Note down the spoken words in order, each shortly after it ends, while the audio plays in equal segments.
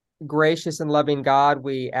Gracious and loving God,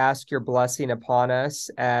 we ask your blessing upon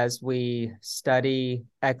us as we study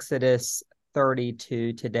Exodus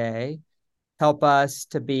 32 today. Help us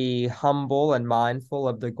to be humble and mindful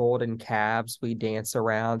of the golden calves we dance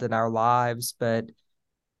around in our lives, but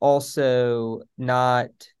also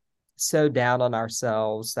not so down on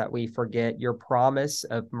ourselves that we forget your promise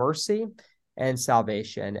of mercy and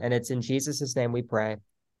salvation. And it's in Jesus' name we pray.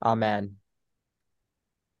 Amen.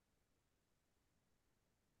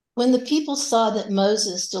 When the people saw that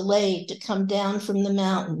Moses delayed to come down from the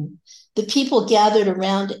mountain, the people gathered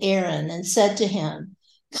around Aaron and said to him,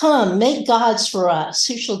 "Come, make gods for us,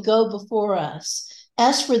 who shall go before us.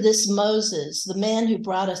 As for this Moses, the man who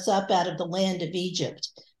brought us up out of the land of Egypt,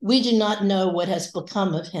 we do not know what has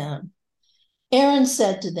become of him." Aaron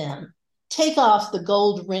said to them, "Take off the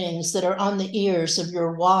gold rings that are on the ears of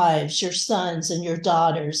your wives, your sons, and your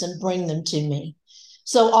daughters, and bring them to me."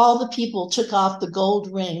 So all the people took off the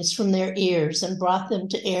gold rings from their ears and brought them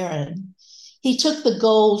to Aaron. He took the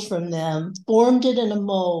gold from them, formed it in a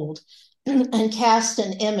mold, and cast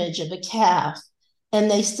an image of a calf.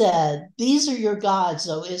 And they said, "These are your gods,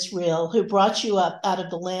 O Israel, who brought you up out of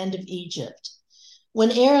the land of Egypt."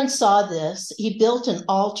 When Aaron saw this, he built an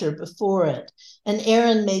altar before it, and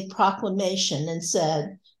Aaron made proclamation and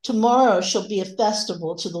said, "Tomorrow shall be a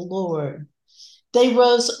festival to the Lord." They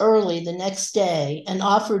rose early the next day and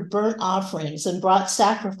offered burnt offerings and brought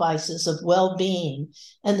sacrifices of well-being,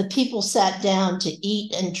 and the people sat down to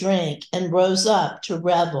eat and drink and rose up to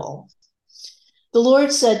revel. The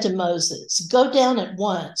Lord said to Moses, "Go down at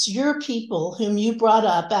once. Your people, whom you brought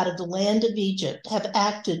up out of the land of Egypt, have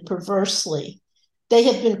acted perversely. They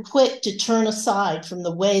have been quick to turn aside from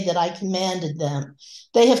the way that I commanded them.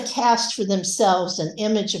 They have cast for themselves an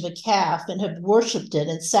image of a calf and have worshipped it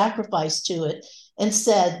and sacrificed to it and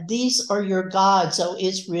said, 'These are your gods, O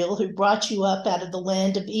Israel, who brought you up out of the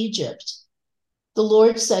land of Egypt.'" The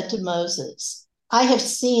Lord said to Moses, "I have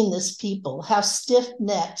seen this people, how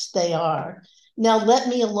stiff-necked they are. Now let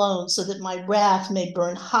me alone so that my wrath may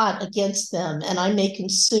burn hot against them and I may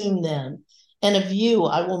consume them. And of you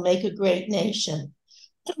I will make a great nation."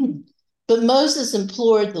 But Moses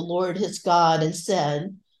implored the Lord his God and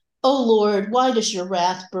said, "O Lord, why does your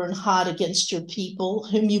wrath burn hot against your people,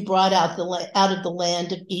 whom you brought out of the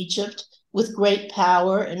land of Egypt with great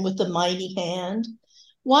power and with a mighty hand?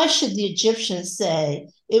 Why should the Egyptians say,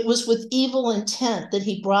 'It was with evil intent that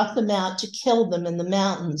he brought them out to kill them in the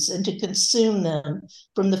mountains and to consume them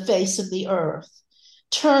from the face of the earth'?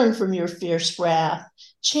 Turn from your fierce wrath,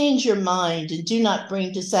 change your mind, and do not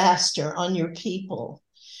bring disaster on your people.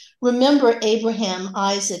 Remember Abraham,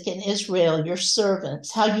 Isaac, and Israel, your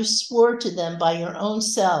servants, how you swore to them by your own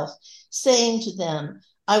self, saying to them,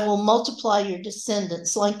 'I will multiply your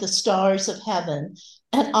descendants like the stars of heaven,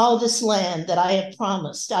 and all this land that I have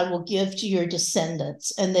promised I will give to your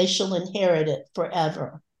descendants, and they shall inherit it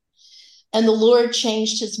forever.'" And the Lord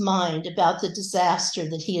changed his mind about the disaster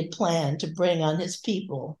that he had planned to bring on his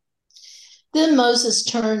people. Then Moses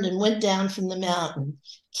turned and went down from the mountain,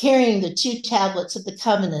 carrying the 2 tablets of the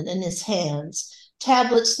covenant in his hands,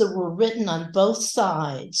 tablets that were written on both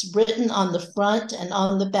sides, written on the front and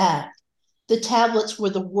on the back. The tablets were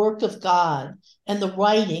the work of God, and the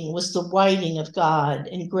writing was the writing of God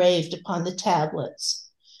engraved upon the tablets.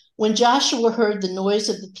 When Joshua heard the noise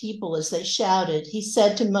of the people as they shouted, he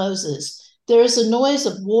said to Moses, "There is a noise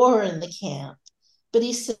of war in the camp." But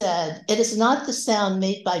he said, "It is not the sound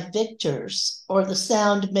made by victors or the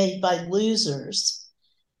sound made by losers.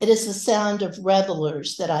 It is the sound of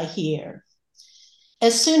revelers that I hear."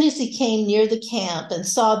 As soon as he came near the camp and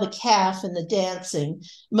saw the calf and the dancing,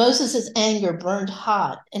 Moses' anger burned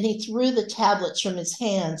hot, and he threw the tablets from his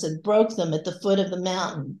hands and broke them at the foot of the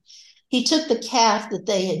mountain. He took the calf that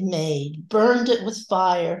they had made, burned it with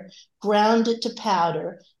fire, ground it to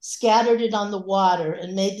powder, scattered it on the water,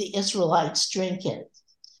 and made the Israelites drink it.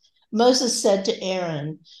 Moses said to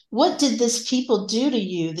Aaron, "What did this people do to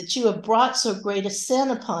you that you have brought so great a sin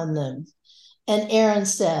upon them?" And Aaron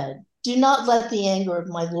said, "Do not let the anger of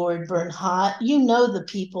my Lord burn hot. You know the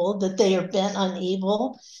people, that they are bent on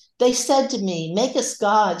evil. They said to me, 'Make us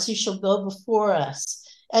gods who shall go before us.'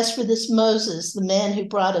 As for this Moses, the man who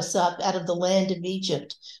brought us up out of the land of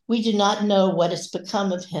Egypt, we do not know what has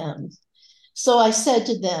become of him." So I said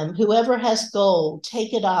to them, "Whoever has gold,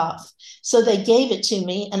 take it off." So they gave it to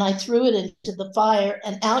me, and I threw it into the fire,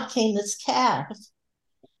 and out came this calf.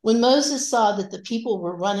 When Moses saw that the people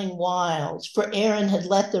were running wild, for Aaron had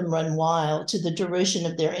let them run wild to the derision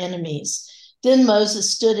of their enemies, then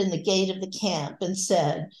Moses stood in the gate of the camp and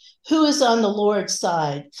said, "Who is on the Lord's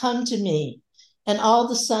side? Come to me." And all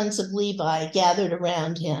the sons of Levi gathered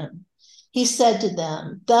around him. He said to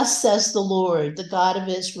them, "Thus says the Lord, the God of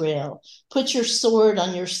Israel, put your sword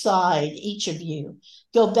on your side, each of you.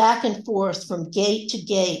 Go back and forth from gate to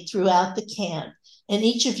gate throughout the camp, and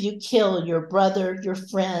each of you kill your brother, your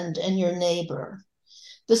friend, and your neighbor."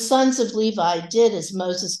 The sons of Levi did as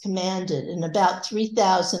Moses commanded, and about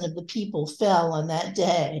 3,000 of the people fell on that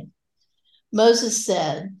day. Moses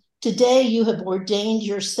said, "Today you have ordained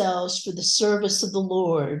yourselves for the service of the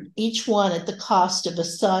Lord, each one at the cost of a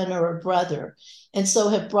son or a brother, and so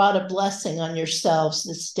have brought a blessing on yourselves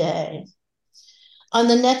this day." On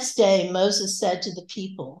the next day, Moses said to the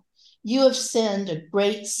people, "You have sinned a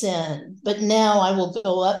great sin, but now I will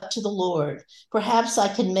go up to the Lord. Perhaps I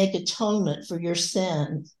can make atonement for your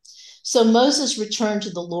sin." So Moses returned to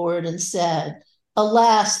the Lord and said,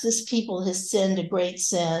 "Alas, this people has sinned a great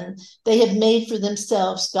sin. They have made for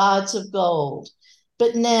themselves gods of gold.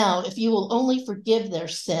 But now, if you will only forgive their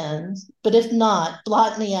sins, but if not,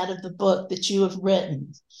 blot me out of the book that you have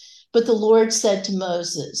written." But the Lord said to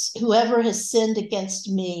Moses, "Whoever has sinned against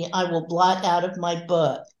me, I will blot out of my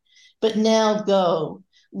book. But now go,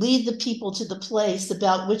 lead the people to the place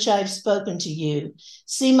about which I have spoken to you.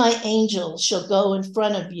 See, my angel shall go in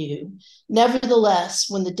front of you. Nevertheless,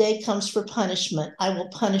 when the day comes for punishment, I will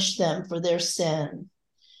punish them for their sin."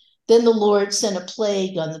 Then the Lord sent a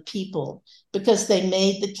plague on the people because they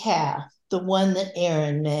made the calf, the one that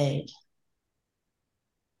Aaron made.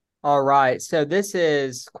 All right, so this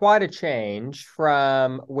is quite a change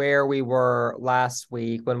from where we were last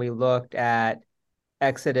week when we looked at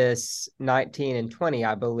Exodus 19 and 20,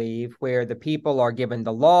 I believe, where the people are given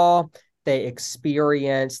the law. They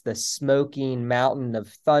experience the smoking mountain of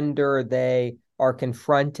thunder. They are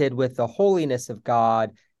confronted with the holiness of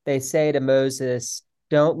God. They say to Moses,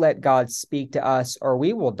 "Don't let God speak to us or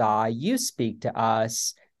we will die. You speak to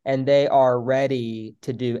us." And they are ready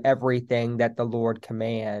to do everything that the Lord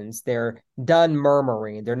commands. They're done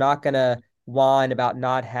murmuring. They're not going to whine about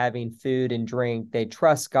not having food and drink. They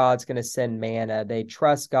trust God's going to send manna. They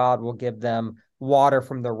trust God will give them water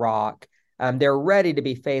from the rock. They're ready to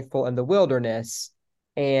be faithful in the wilderness.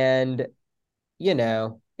 And,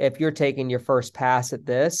 if you're taking your first pass at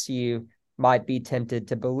this, you might be tempted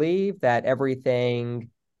to believe that everything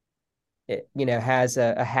has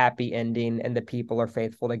a happy ending and the people are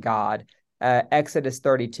faithful to God. Exodus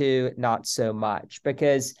 32, not so much,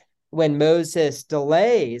 because when Moses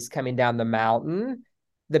delays coming down the mountain,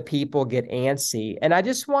 the people get antsy. And I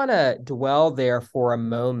just want to dwell there for a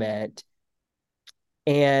moment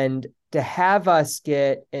and to have us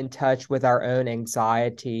get in touch with our own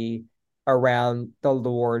anxiety around the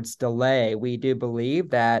Lord's delay. We do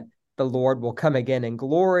believe that the Lord will come again in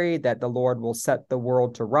glory, that the Lord will set the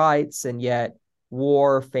world to rights, and yet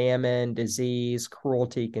war, famine, disease,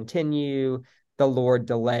 cruelty continue. The Lord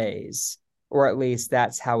delays, or at least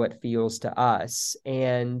that's how it feels to us.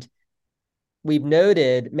 And we've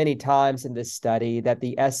noted many times in this study that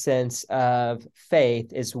the essence of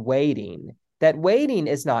faith is waiting, that waiting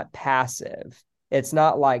is not passive. It's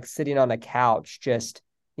not like sitting on a couch just,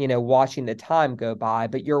 watching the time go by,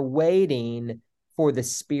 but you're waiting for the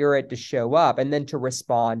Spirit to show up and then to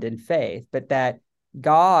respond in faith, but that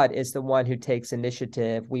God is the one who takes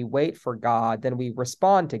initiative. We wait for God, then we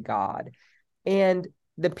respond to God. And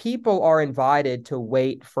the people are invited to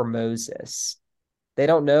wait for Moses. They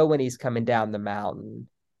don't know when he's coming down the mountain.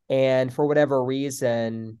 And for whatever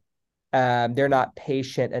reason, they're not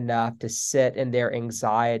patient enough to sit in their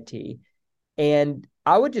anxiety. And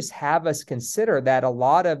I would just have us consider that a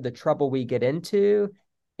lot of the trouble we get into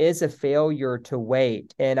is a failure to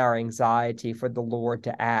wait in our anxiety for the Lord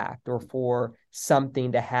to act or for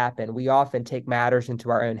something to happen. We often take matters into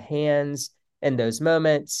our own hands in those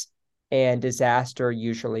moments, and disaster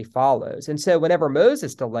usually follows. And so whenever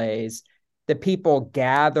Moses delays, the people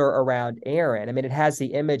gather around Aaron. I mean, it has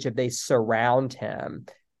the image of they surround him.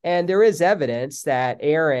 And there is evidence that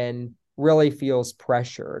Aaron really feels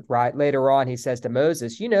pressured, right? Later on, he says to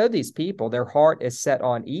Moses, these people, their heart is set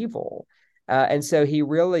on evil. And so he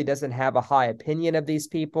really doesn't have a high opinion of these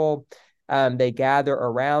people. They gather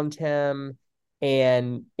around him,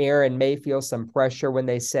 and Aaron may feel some pressure when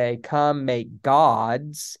they say, "Come, make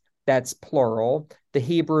gods." That's plural. The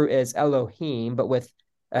Hebrew is Elohim, but with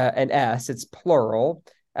an S, it's plural.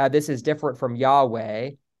 This is different from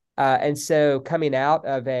Yahweh. And so coming out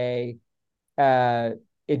of a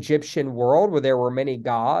Egyptian world where there were many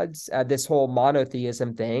gods, this whole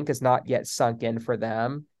monotheism thing has not yet sunk in for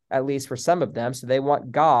them, at least for some of them. So they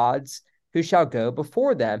want gods who shall go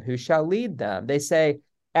before them, who shall lead them. They say,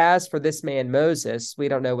 "As for this man Moses, we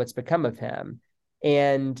don't know what's become of him."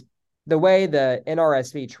 And the way the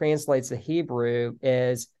NRSV translates the Hebrew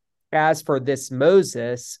is, as for this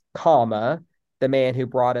Moses, comma, the man who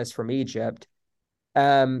brought us from Egypt.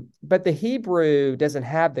 But the Hebrew doesn't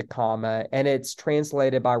have the comma, and it's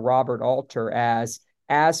translated by Robert Alter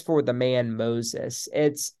as for the man Moses.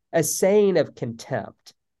 It's a saying of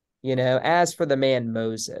contempt, as for the man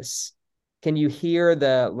Moses. Can you hear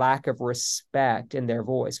the lack of respect in their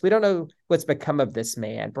voice? We don't know what's become of this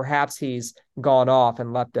man. Perhaps he's gone off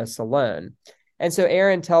and left us alone. And so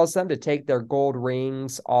Aaron tells them to take their gold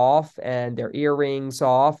rings off and their earrings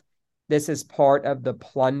off. This is part of the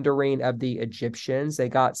plundering of the Egyptians. They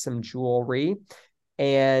got some jewelry,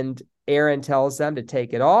 and Aaron tells them to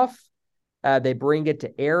take it off. They bring it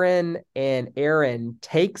to Aaron, and Aaron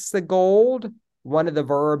takes the gold. One of the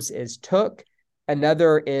verbs is took.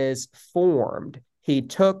 Another is formed. He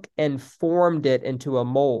took and formed it into a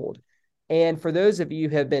mold. And for those of you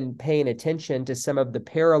who have been paying attention to some of the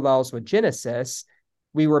parallels with Genesis,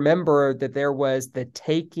 we remember that there was the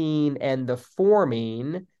taking and the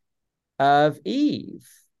forming of Eve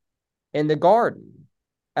in the garden.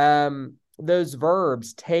 Those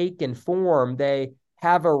verbs, take and form, they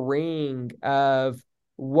have a ring of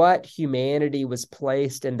what humanity was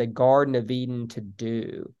placed in the Garden of Eden to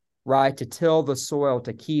do, right? To till the soil,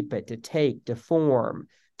 to keep it, to take, to form,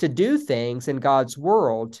 to do things in God's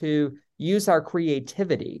world, to use our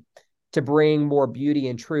creativity to bring more beauty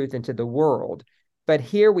and truth into the world. But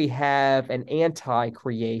here we have an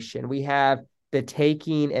anti-creation. We have the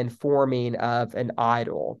taking and forming of an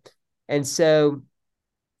idol. And so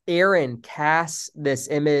Aaron casts this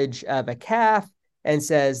image of a calf and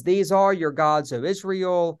says, "These are your gods, O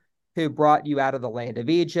Israel, who brought you out of the land of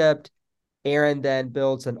Egypt." Aaron then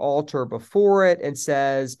builds an altar before it and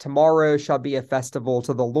says, "Tomorrow shall be a festival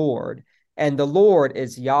to the Lord, and the Lord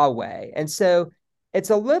is Yahweh." And so it's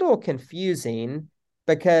a little confusing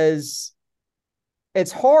because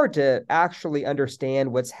it's hard to actually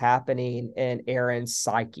understand what's happening in Aaron's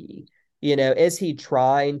psyche. Is he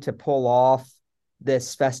trying to pull off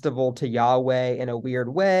this festival to Yahweh in a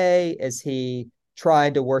weird way? Is he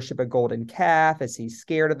trying to worship a golden calf? Is he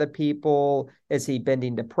scared of the people? Is he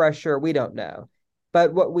bending to pressure? We don't know.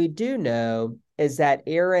 But what we do know is that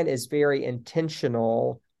Aaron is very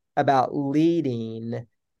intentional about leading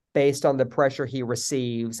based on the pressure he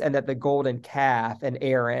receives, and that the golden calf and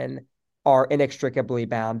Aaron are inextricably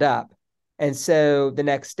bound up. And so the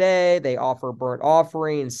next day they offer burnt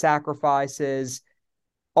offerings, sacrifices,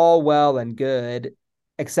 all well and good,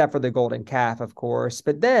 except for the golden calf, of course.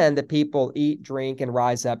 But then the people eat, drink, and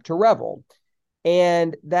rise up to revel.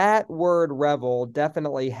 And that word revel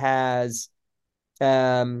definitely has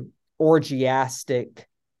orgiastic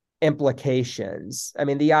implications. I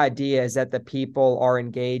mean, the idea is that the people are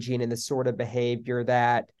engaging in the sort of behavior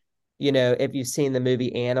that, if you've seen the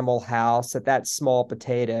movie Animal House, that's small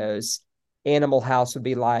potatoes. Animal House would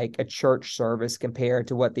be like a church service compared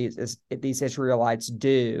to what these Israelites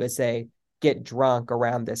do as they get drunk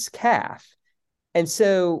around this calf. And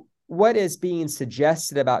so what is being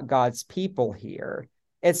suggested about God's people here?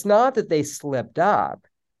 It's not that they slipped up.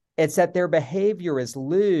 It's that their behavior is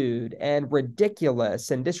lewd and ridiculous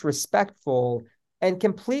and disrespectful and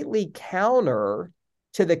completely counter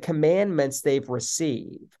to the commandments they've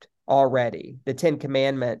received already, the 10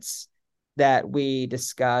 Commandments that we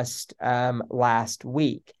discussed last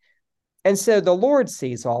week. And so the Lord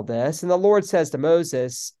sees all this, and the Lord says to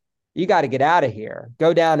Moses, "You got to get out of here.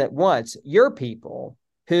 Go down at once. Your people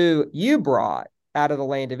who you brought out of the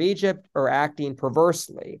land of Egypt are acting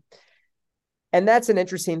perversely." And that's an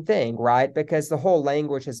interesting thing, right? Because the whole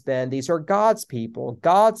language has been, these are God's people.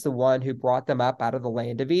 God's the one who brought them up out of the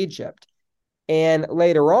land of Egypt. And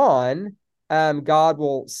later on, God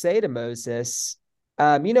will say to Moses,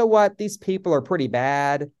 "You know what? These people are pretty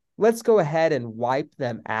bad. Let's go ahead and wipe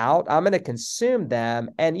them out. I'm going to consume them.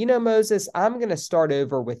 And Moses, I'm going to start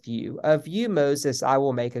over with you. Of you, Moses, I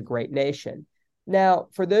will make a great nation." Now,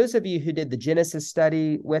 for those of you who did the Genesis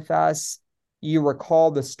study with us, you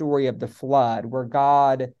recall the story of the flood, where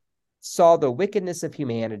God saw the wickedness of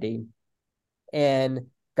humanity, and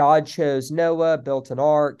God chose Noah, built an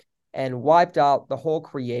ark, and wiped out the whole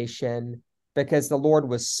creation because the Lord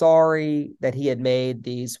was sorry that he had made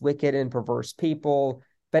these wicked and perverse people.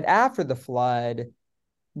 But after the flood,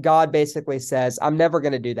 God basically says, "I'm never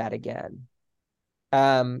going to do that again."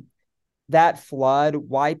 That flood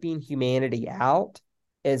wiping humanity out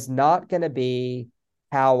is not going to be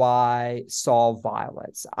how I solve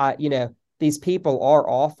violence. These people are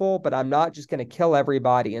awful, but I'm not just going to kill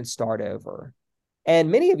everybody and start over.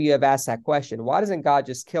 And many of you have asked that question. Why doesn't God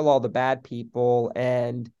just kill all the bad people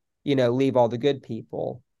and, leave all the good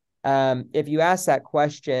people? If you ask that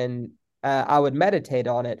question, I would meditate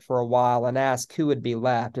on it for a while and ask who would be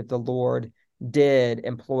left if the Lord did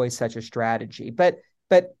employ such a strategy. But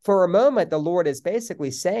for a moment, the Lord is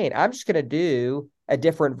basically saying, I'm just going to do a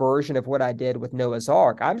different version of what I did with Noah's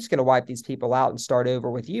Ark. I'm just going to wipe these people out and start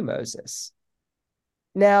over with you, Moses.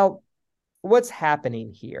 Now, what's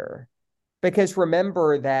happening here? Because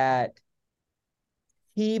remember that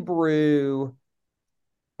Hebrew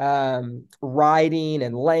writing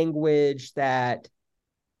and language that,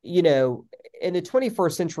 in the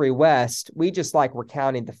 21st century West, we just like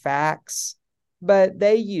recounting the facts, but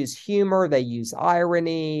they use humor, they use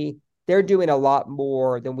irony. They're doing a lot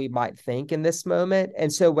more than we might think in this moment.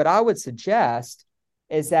 And so, what I would suggest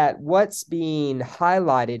is that what's being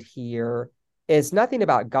highlighted here is nothing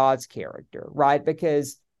about God's character, right?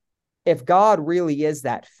 Because if God really is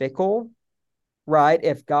that fickle, right?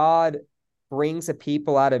 If God brings a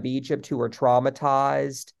people out of Egypt who are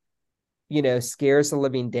traumatized, scares the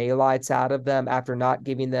living daylights out of them after not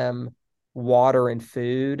giving them water and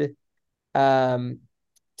food,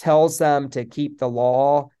 tells them to keep the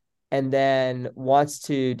law, and then wants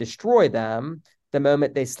to destroy them the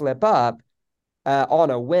moment they slip up on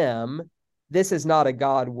a whim. This is not a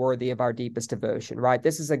God worthy of our deepest devotion, right?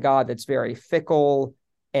 This is a God that's very fickle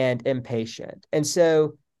and impatient. And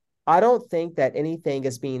so I don't think that anything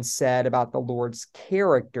is being said about the Lord's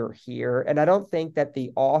character here. And I don't think that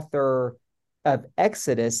the author of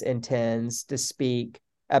Exodus intends to speak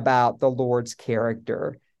about the Lord's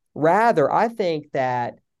character. Rather, I think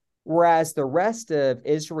that whereas the rest of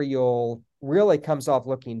Israel really comes off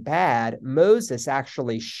looking bad, Moses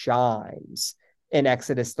actually shines in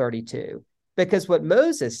Exodus 32. Because what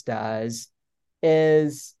Moses does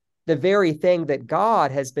is the very thing that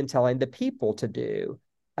God has been telling the people to do,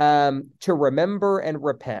 to remember and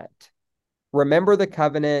repent. Remember the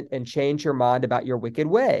covenant and change your mind about your wicked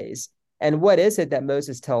ways. And what is it that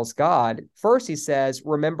Moses tells God? First, he says,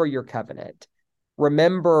 remember your covenant.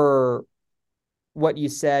 Remember what you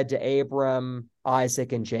said to Abram,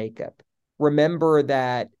 Isaac, and Jacob. Remember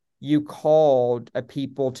that you called a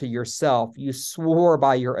people to yourself. You swore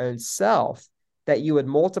by your own self that you would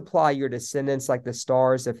multiply your descendants like the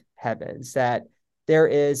stars of heavens, that there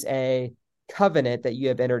is a covenant that you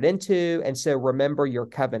have entered into. And so remember your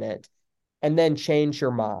covenant and then change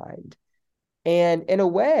your mind. And in a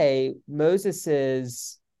way,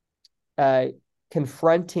 Moses's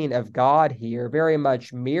confronting of God here very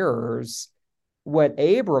much mirrors what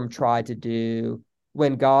Abram tried to do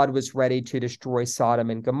when God was ready to destroy Sodom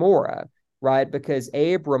and Gomorrah, right? Because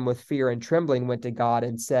Abram, with fear and trembling, went to God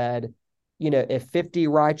and said, if 50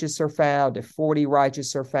 righteous are found, if 40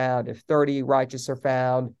 righteous are found, if 30 righteous are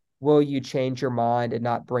found, will you change your mind and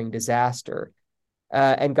not bring disaster?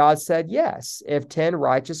 And God said, yes, if 10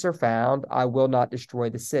 righteous are found, I will not destroy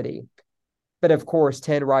the city. But of course,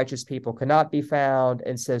 10 righteous people cannot be found.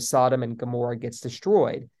 And so Sodom and Gomorrah gets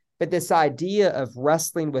destroyed. But this idea of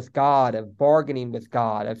wrestling with God, of bargaining with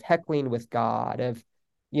God, of heckling with God,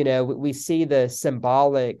 we see the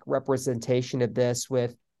symbolic representation of this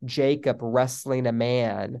with Jacob wrestling a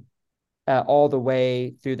man all the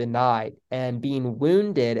way through the night and being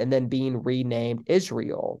wounded and then being renamed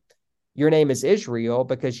Israel. Your name is Israel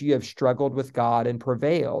because you have struggled with God and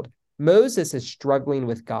prevailed. Moses is struggling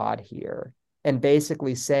with God here and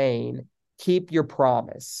basically saying, keep your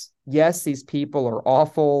promise. Yes, these people are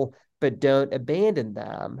awful, but don't abandon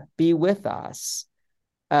them. Be with us.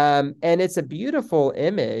 And it's a beautiful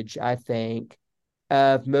image, I think,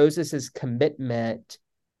 of Moses's commitment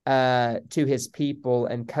to his people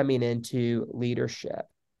and coming into leadership.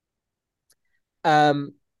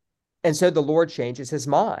 And so the Lord changes his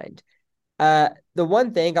mind. The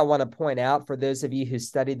one thing I want to point out for those of you who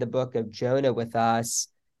studied the book of Jonah with us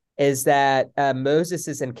is that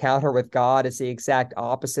Moses' encounter with God is the exact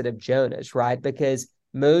opposite of Jonah's, right? Because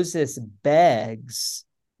Moses begs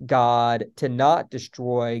God to not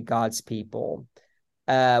destroy God's people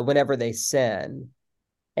whenever they sin,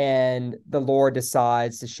 and the Lord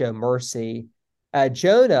decides to show mercy.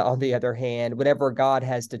 Jonah, on the other hand, whenever God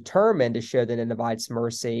has determined to show the Ninevites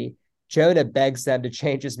mercy, Jonah begs them to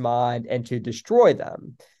change his mind and to destroy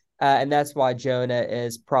them. And that's why Jonah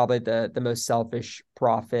is probably the most selfish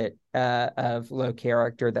prophet of low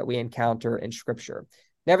character that we encounter in Scripture.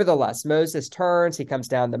 Nevertheless, Moses turns, he comes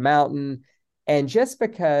down the mountain, and just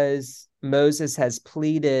because Moses has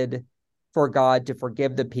pleaded for God to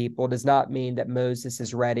forgive the people does not mean that Moses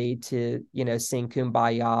is ready to, sing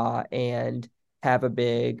Kumbaya and have a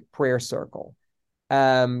big prayer circle.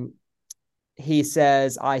 He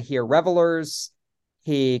says, I hear revelers.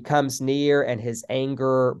 He comes near and his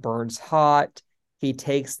anger burns hot. He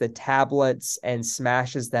takes the tablets and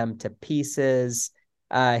smashes them to pieces.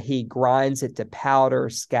 He grinds it to powder,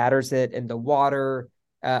 scatters it in the water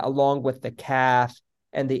along with the calf,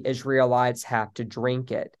 and the Israelites have to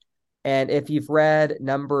drink it. And if you've read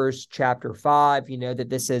Numbers chapter 5, you know that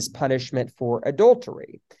this is punishment for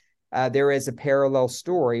adultery. There is a parallel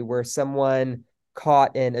story where someone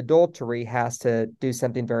caught in adultery has to do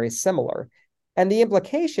something very similar. And the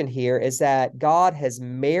implication here is that God has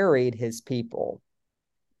married his people,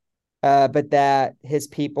 but that his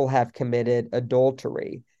people have committed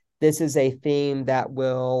adultery. This is a theme that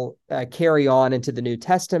will carry on into the New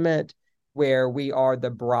Testament, where we are the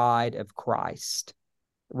bride of Christ,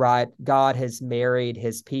 right? God has married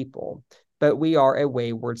his people, but we are a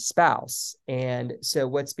wayward spouse. And so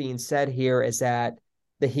what's being said here is that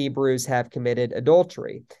the Hebrews have committed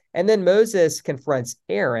adultery. And then Moses confronts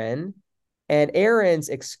Aaron, and Aaron's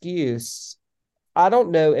excuse, I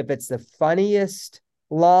don't know if it's the funniest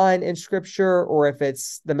line in scripture or if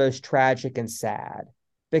it's the most tragic and sad,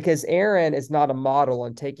 because Aaron is not a model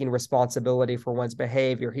in taking responsibility for one's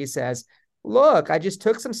behavior. He says, look, I just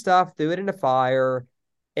took some stuff, threw it in a fire.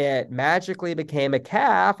 It magically became a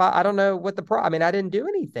calf. I don't know what the problem. I mean, I didn't do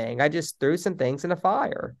anything. I just threw some things in a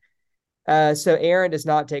fire. So Aaron does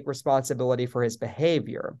not take responsibility for his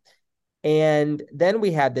behavior. And then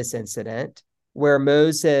we have this incident where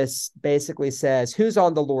Moses basically says, who's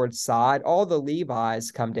on the Lord's side? All the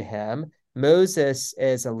Levites come to him. Moses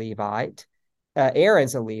is a Levite.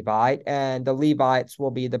 Aaron's a Levite, and the Levites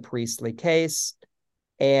will be the priestly case.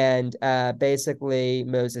 And basically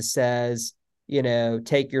Moses says,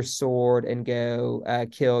 take your sword and go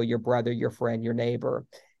kill your brother, your friend, your neighbor.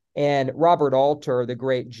 And Robert Alter, the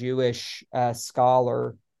great Jewish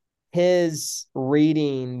scholar, his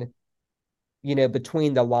reading,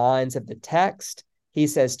 between the lines of the text, he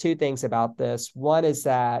says two things about this. One is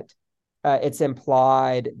that it's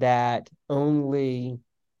implied that only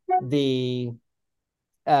the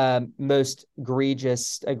most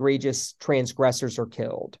egregious transgressors are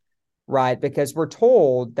killed, right? Because we're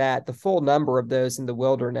told that the full number of those in the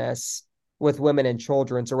wilderness with women and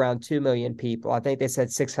children is around 2 million people. I think they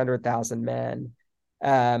said 600,000 men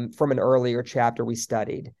from an earlier chapter we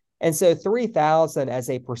studied. And so 3,000 as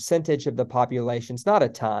a percentage of the population is not a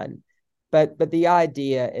ton, but the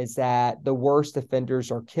idea is that the worst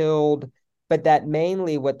offenders are killed, but that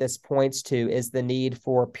mainly what this points to is the need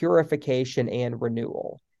for purification and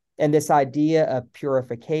renewal. And this idea of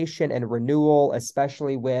purification and renewal,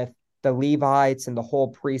 especially with the Levites and the whole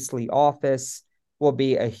priestly office, will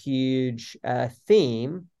be a huge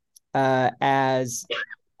theme as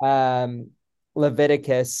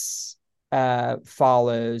Leviticus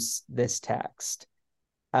follows this text.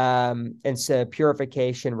 And so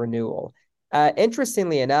purification, renewal.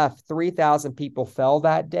 Interestingly enough, 3,000 people fell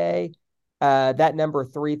that day. That number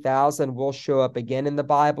 3,000 will show up again in the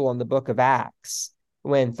Bible in the book of Acts,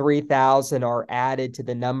 when 3,000 are added to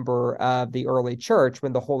the number of the early church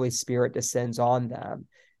when the Holy Spirit descends on them.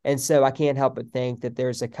 And so I can't help but think that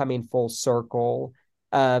there's a coming full circle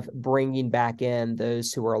of bringing back in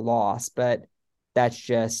those who are lost, but that's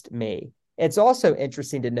just me. It's also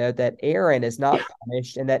interesting to note that Aaron is not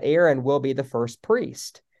punished and that Aaron will be the first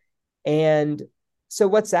priest. And so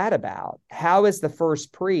what's that about? How is the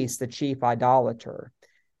first priest the chief idolater?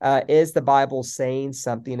 Is the Bible saying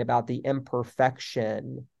something about the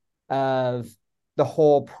imperfection of the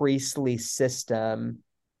whole priestly system?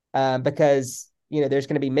 Because, there's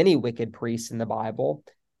going to be many wicked priests in the Bible,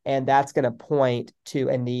 and that's going to point to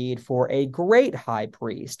a need for a great high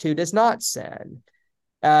priest who does not sin.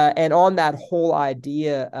 And on that whole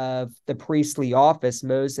idea of the priestly office,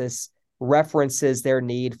 Moses references their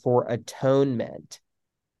need for atonement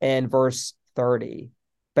in verse 30.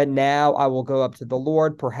 But now I will go up to the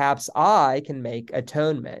Lord. Perhaps I can make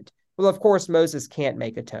atonement. Well, of course, Moses can't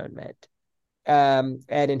make atonement. And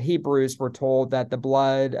in Hebrews, we're told that the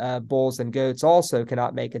blood of bulls and goats also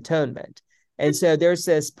cannot make atonement. And so there's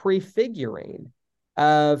this prefiguring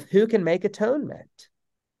of who can make atonement,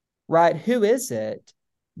 right? Who is it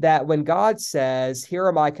that when God says, here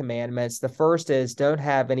are my commandments, the first is don't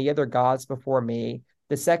have any other gods before me.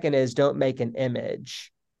 The second is don't make an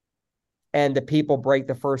image. And the people break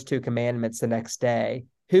the first two commandments the next day.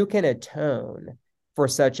 Who can atone for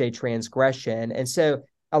such a transgression? And so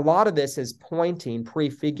a lot of this is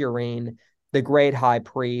prefiguring the great high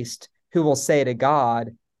priest who will say to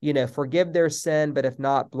God, forgive their sin, but if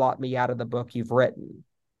not, blot me out of the book you've written.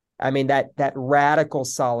 I mean, that radical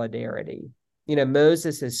solidarity.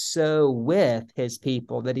 Moses is so with his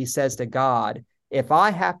people that he says to God, if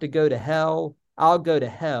I have to go to hell, I'll go to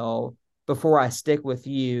hell before I stick with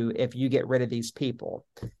you if you get rid of these people.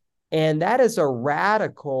 And that is a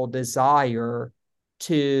radical desire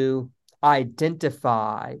to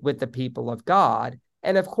identify with the people of God.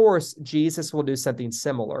 And of course, Jesus will do something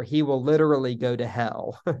similar. He will literally go to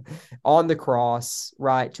hell on the cross,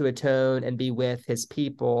 right, to atone and be with his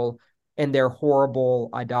people in their horrible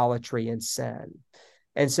idolatry and sin.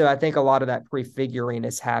 And so I think a lot of that prefiguring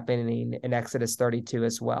is happening in Exodus 32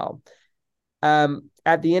 as well.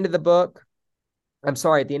 At the end of the book, at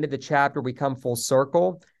the end of the chapter, we come full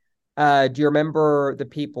circle. Do you remember the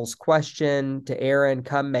people's question to Aaron,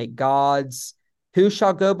 come make gods? Who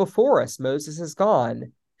shall go before us? Moses is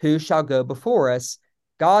gone. Who shall go before us?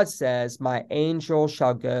 God says, my angel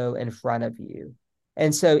shall go in front of you.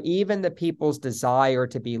 And so even the people's desire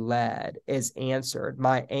to be led is answered.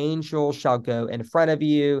 My angel shall go in front of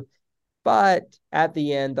you. But at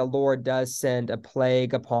the end, the Lord does send a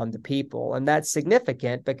plague upon the people. And that's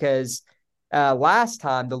significant because last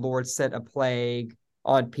time the Lord sent a plague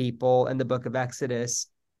on people in the book of Exodus,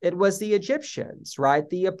 it was the Egyptians, right?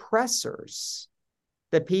 The oppressors,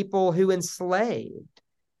 the people who enslaved.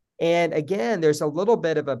 And again, there's a little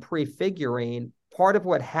bit of a prefiguring. Part of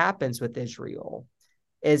what happens with Israel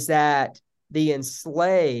is that the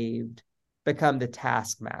enslaved become the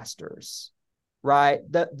taskmasters, right?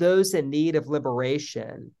 Those in need of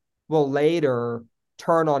liberation will later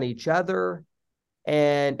turn on each other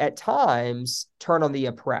and at times turn on the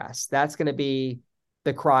oppressed. That's going to be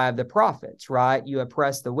the cry of the prophets, right? You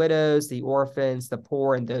oppress the widows, the orphans, the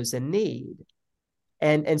poor, and those in need.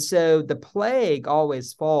 And so the plague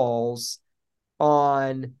always falls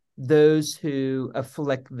on those who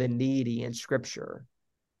afflict the needy in Scripture.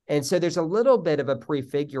 And so there's a little bit of a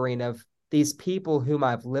prefiguring of these people whom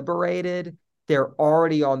I've liberated. They're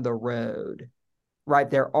already on the road, right?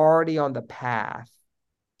 They're already on the path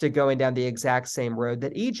to going down the exact same road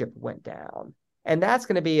that Egypt went down. And that's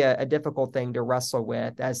going to be a difficult thing to wrestle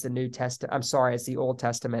with as the Old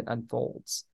Testament unfolds.